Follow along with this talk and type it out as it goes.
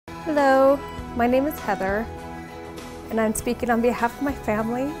Hello, my name is Heather, and I'm speaking on behalf of my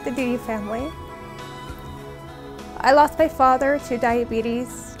family, the Deede family. I lost my father to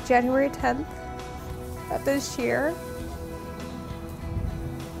diabetes January 10th of this year.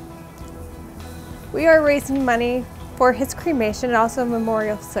 We are raising money for his cremation and also a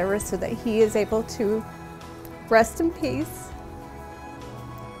memorial service so that he is able to rest in peace.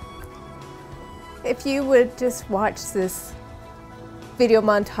 If you would just watch this video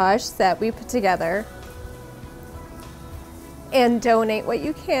montage that we put together and donate what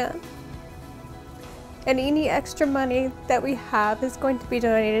you can. And any extra money that we have is going to be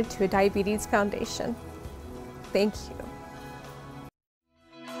donated to a diabetes foundation. Thank you.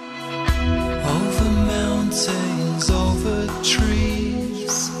 Over mountains, over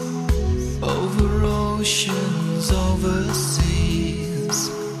trees, over oceans, over seas,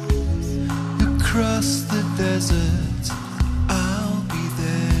 across the desert, I'll be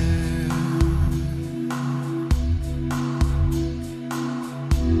there.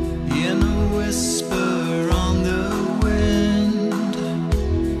 In a whisper on the wind,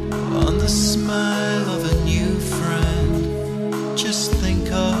 on the smile of a new friend, just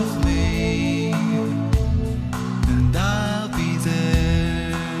think of